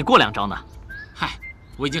还想跟你过2招呢。嗨，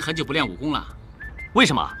我已经很久不练武功了。为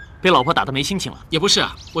什么？被老婆打得没心情了？也不是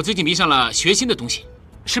啊，我最近迷上了学新的东西。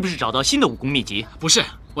是不是找到新的武功秘籍？不是，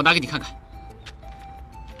我拿给你看看。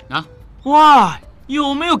啊！哇，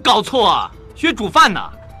有没有搞错啊？学煮饭呢？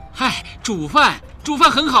嗨，煮饭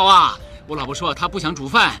很好啊。我老婆说她不想煮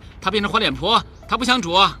饭，她变成黄脸婆，她不想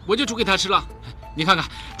煮，我就煮给她吃了。你看看，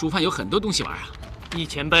煮饭有很多东西玩啊。易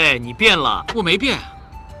前辈，你变了。我没变。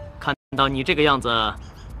看到你这个样子，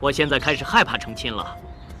我现在开始害怕成亲了。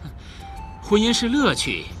婚姻是乐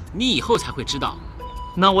趣，你以后才会知道。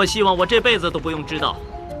那我希望我这辈子都不用知道。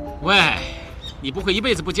喂，你不会一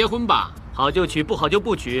辈子不结婚吧？好就娶，不好就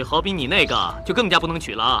不娶。好比你那个，就更加不能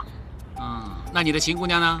娶了。那你的秦姑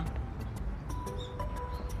娘呢？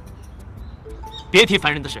别提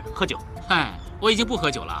烦人的事，喝酒。嗨，我已经不喝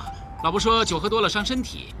酒了。老婆说酒喝多了伤身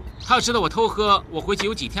体，她要知道我偷喝，我回去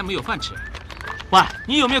有几天没有饭吃。喂，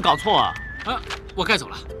你有没有搞错啊？我该走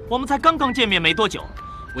了。我们才刚刚见面没多久。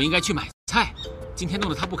我应该去买菜，今天弄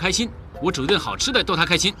得她不开心，我煮一顿好吃的逗她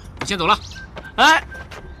开心。我先走了。哎，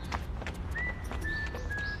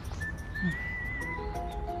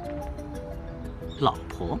老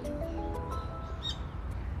婆。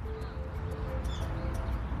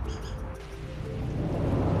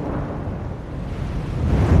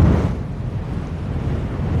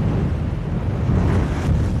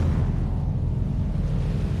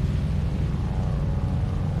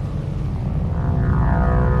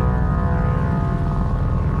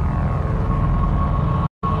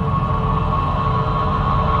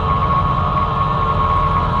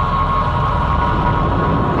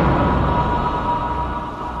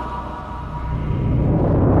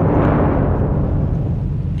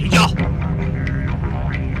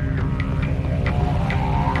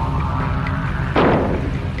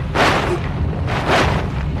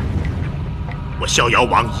逍遥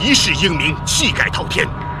王一世英名，气概滔天，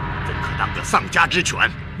怎可当个丧家之犬，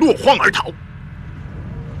落荒而逃？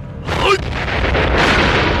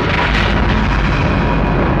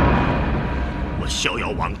我逍遥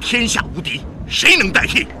王天下无敌，谁能代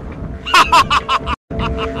替？哈哈哈哈哈！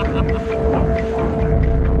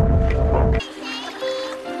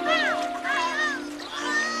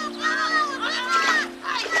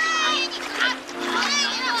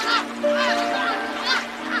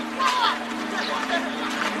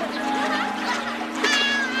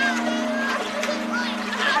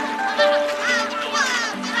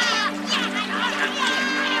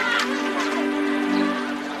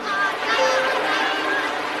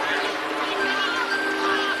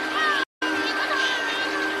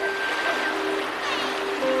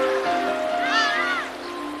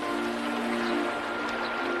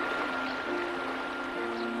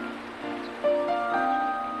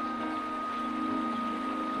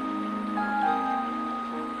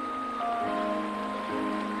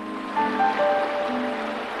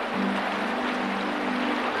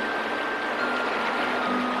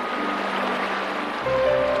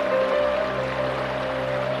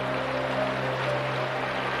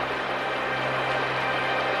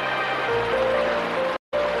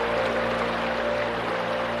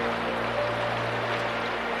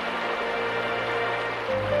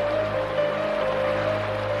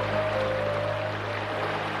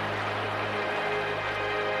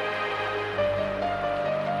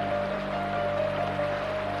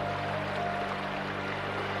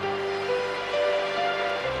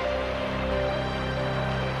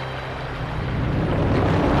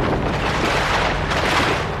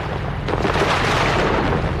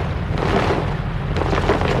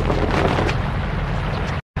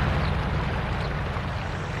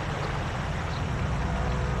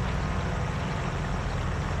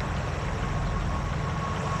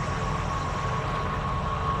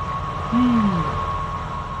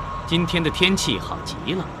今天的天气好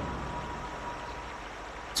极了，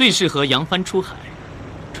最适合扬帆出海，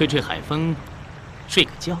吹吹海风，睡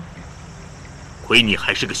个觉。亏你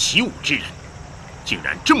还是个习武之人，竟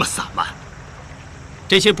然这么散漫。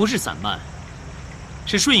这些不是散漫，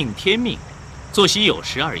是顺应天命，作息有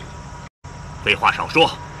时而已。废话少说，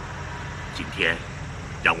今天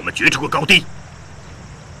让我们决出个高低。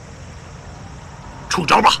出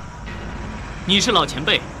招吧！你是老前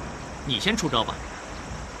辈，你先出招吧。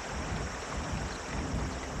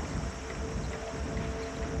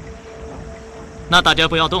那大家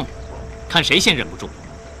不要动，看谁先忍不住。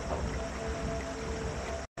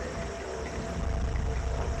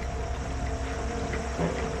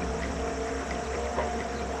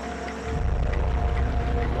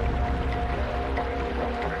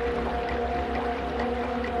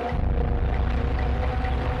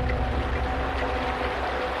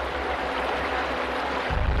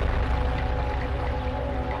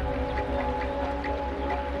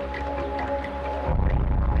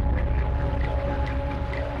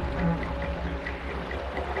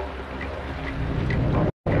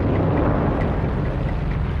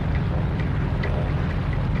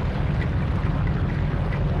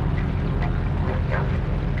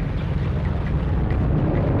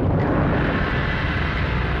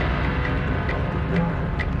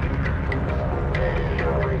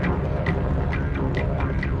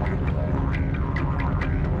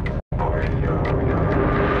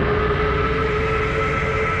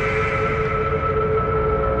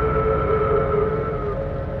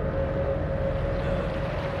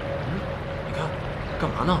干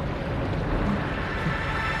嘛呢？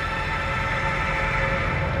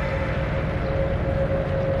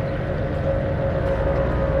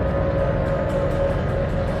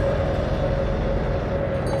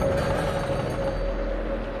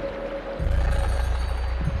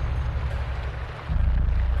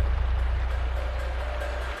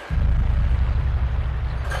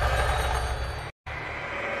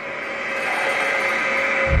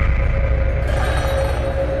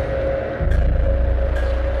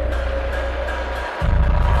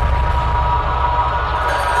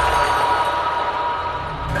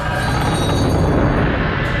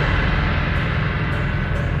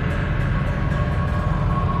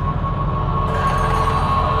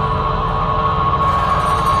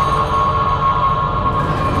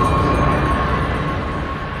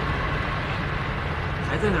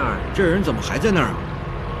这人怎么还在那儿啊？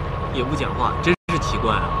也不讲话，真是奇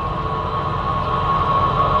怪啊！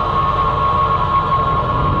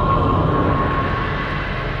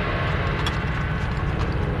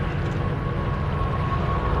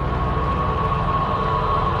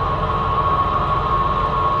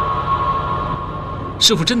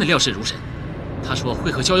师傅真的料事如神，他说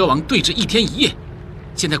会和逍遥王对峙1天1夜，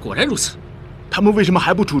现在果然如此。他们为什么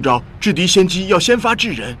还不出招？制敌先机要先发制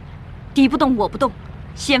人，敌不动我不动。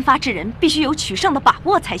先发制人必须有取胜的把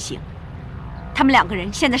握才行。他们2个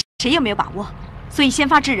人现在谁也没有把握，所以先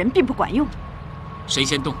发制人并不管用。谁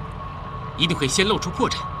先动，一定会先露出破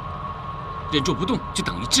绽。忍住不动，就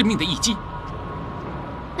等于致命的一击。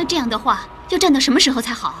那这样的话，要战到什么时候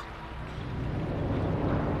才好？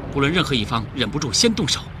不论任何一方忍不住先动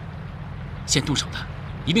手，先动手的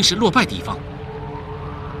一定是落败的一方。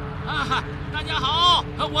啊，大家好，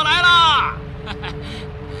我来啦！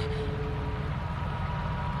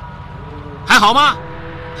还好吗？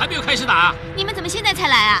还没有开始打。你们怎么现在才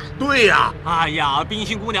来啊？对呀。哎呀，冰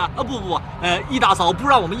心姑娘啊，不，易大嫂不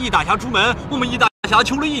让我们易大侠出门，我们易大侠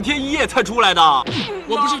求了1天1夜才出来的。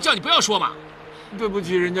我不是叫你不要说吗？对不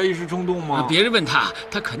起，人家一时冲动嘛。别人问他，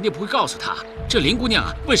他肯定不会告诉他。这林姑娘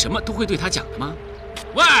啊，问什么都会对他讲的吗？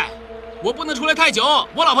喂，我不能出来太久，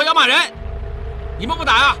我老婆要骂人。你们不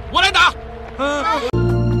打呀，我来打。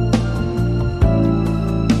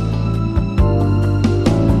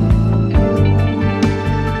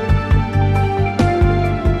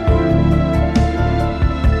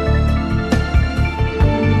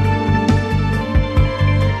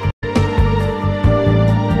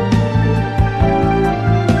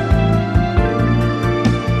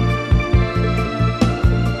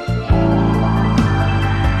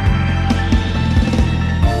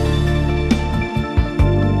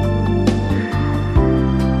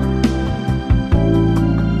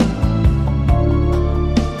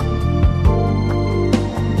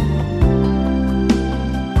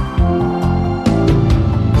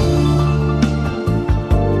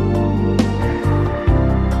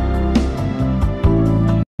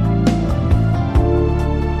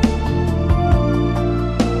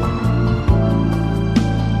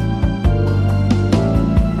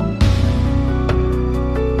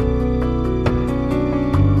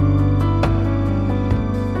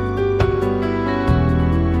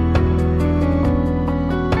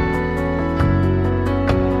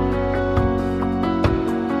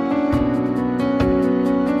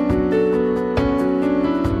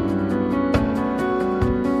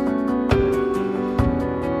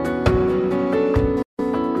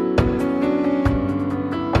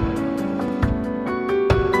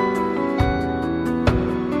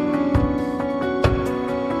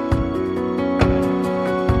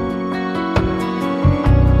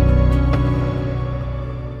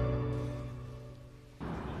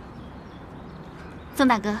宋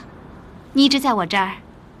大哥，你一直在我这儿，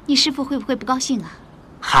你师父会不会不高兴啊？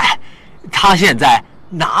嗨，他现在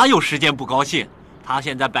哪有时间不高兴？他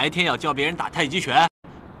现在白天要教别人打太极拳，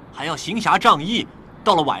还要行侠仗义，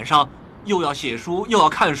到了晚上又要写书，又要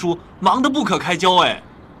看书，忙得不可开交哎。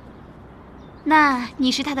那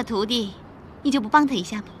你是他的徒弟，你就不帮他一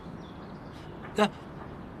下吗？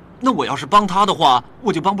那我要是帮他的话，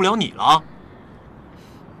我就帮不了你了。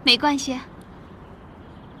没关系啊。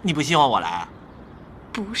你不希望我来啊？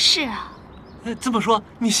不是啊。这么说，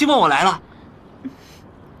你希望我来了？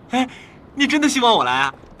哎，你真的希望我来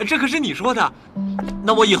啊？这可是你说的。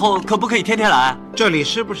那我以后可不可以天天来？这里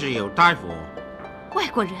是不是有大夫？外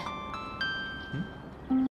国人。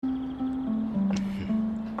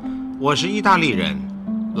我是意大利人，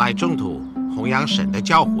来中土弘扬神的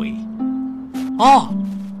教诲。哦，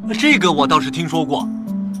这个我倒是听说过。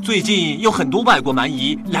最近有很多外国蛮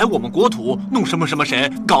夷来我们国土弄什么什么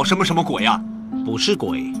神，搞什么什么鬼啊？不是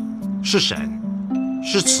鬼，是神，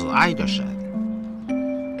是慈爱的神。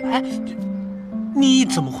哎，你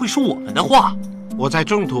怎么会说我们的话？我在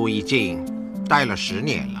中土已经待了10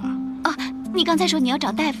年了。啊，你刚才说你要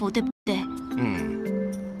找大夫，对不对？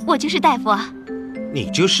我就是大夫啊。你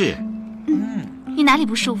就是？你哪里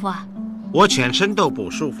不舒服啊？我全身都不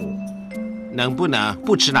舒服，能不能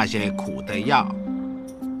不吃那些苦的药？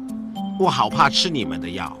我好怕吃你们的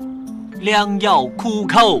药，良药苦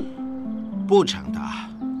口。不成的，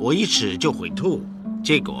我一吃就会吐，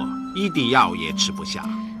结果一滴药也吃不下。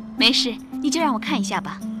没事，你就让我看一下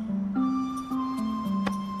吧。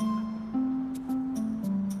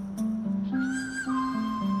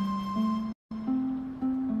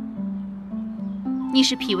你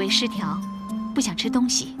是脾胃失调，不想吃东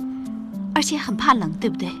西，而且很怕冷，对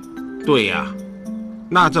不对？对呀，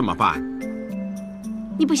那怎么办？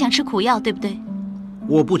你不想吃苦药，对不对？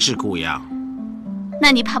我不吃苦药。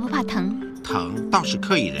那你怕不怕疼？疼倒是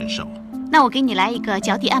可以忍受。那我给你来一个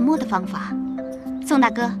脚底按摩的方法。宋大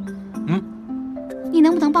哥，你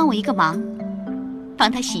能不能帮我一个忙，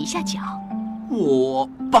帮他洗一下脚？我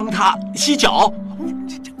帮他洗脚？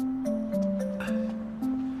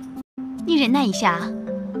你忍耐一下啊。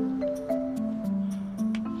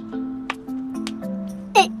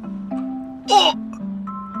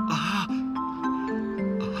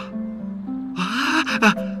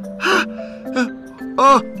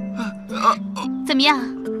怎么样？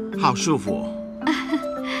好舒服。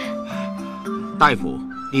大夫，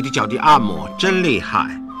你的脚底按摩真厉害，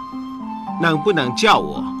能不能叫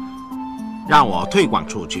我，让我推广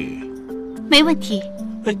出去？没问题。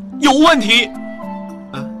有问题。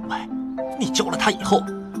喂，你教了他以后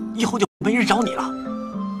就没人找你了。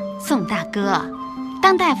宋大哥，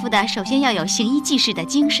当大夫的首先要有行医济世的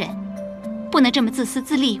精神，不能这么自私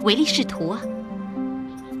自利、唯利是图啊。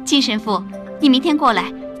金神父，你明天过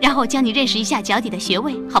来，然后我教你认识一下脚底的穴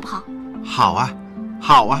位，好不好？好啊，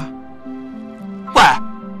好啊。喂，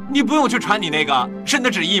你不用去传你那个神的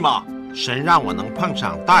旨意吗？神让我能碰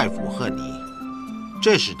上大夫和你，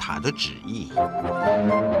这是他的旨意。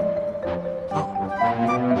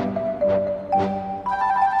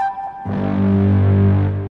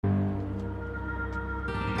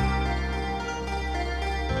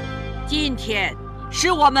今天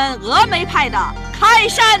是我们峨眉派的开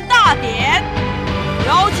山大典，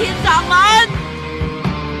有请掌门。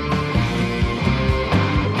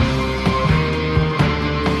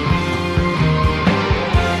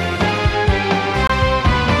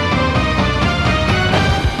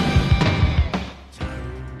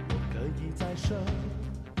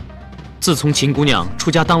自从秦姑娘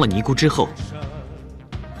出家当了尼姑之后，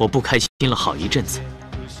我不开心了好一阵子。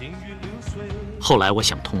后来我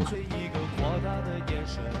想通了，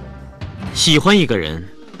喜欢一个人，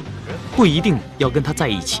不一定要跟他在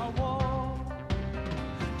一起。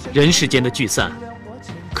人世间的聚散，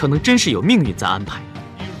可能真是有命运在安排。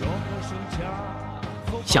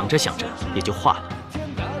想着想着也就化了，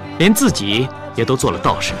连自己也都做了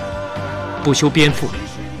道士，不修边幅，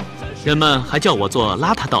人们还叫我做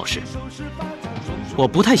邋遢道士。我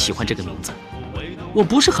不太喜欢这个名字，我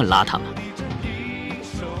不是很邋遢吗？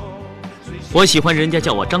我喜欢人家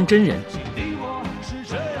叫我张真人。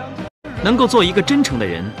能够做一个真诚的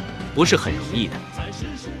人，不是很容易的。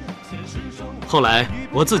后来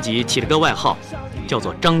我自己起了个外号，叫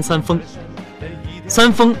做张三丰。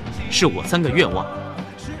三丰是我3个愿望：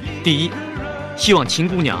第一，希望秦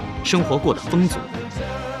姑娘生活过得丰足；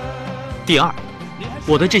第二，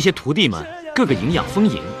我的这些徒弟们个个营养丰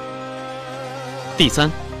盈；第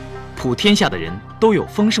三，普天下的人都有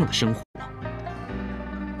丰盛的生活。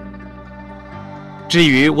至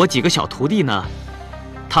于我几个小徒弟呢，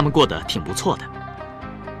他们过得挺不错的。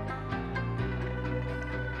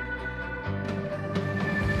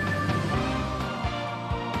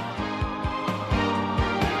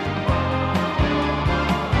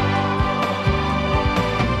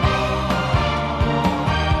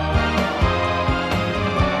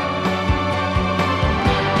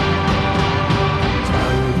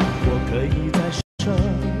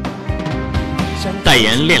代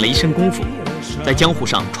言练了一身功夫，在江湖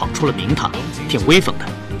上闯出了名堂，挺威风的。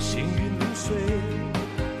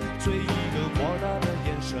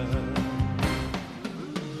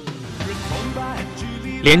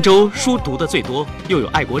连州书读得最多，又有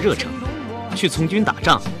爱国热诚，去从军打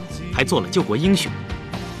仗，还做了救国英雄。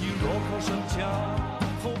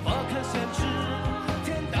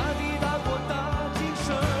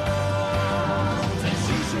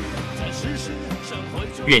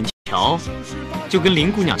远桥就跟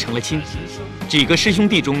林姑娘成了亲，几个师兄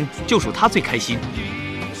弟中就属他最开心。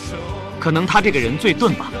可能他这个人最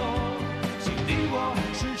钝吧。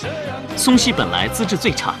松溪本来资质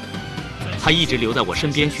最差，他一直留在我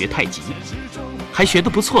身边学太极，还学得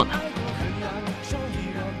不错呢。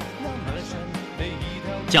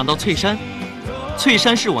讲到翠山，翠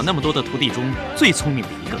山是我那么多的徒弟中最聪明的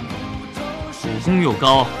一个，武功又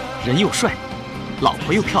高，人又帅，老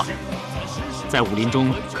婆又漂亮，在武林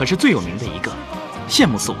中可是最有名的一个，羡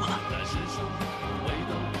慕死我了。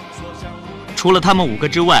除了他们5个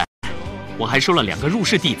之外，我还收了2个入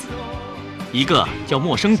室弟子，一个叫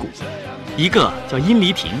莫生谷，一个叫殷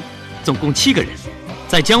离亭，总共7个人。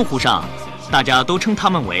在江湖上，大家都称他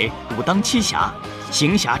们为武当七侠，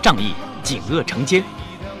行侠仗义，警恶惩奸。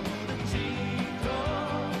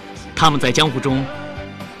他们在江湖中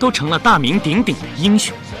都成了大名鼎鼎的英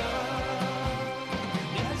雄。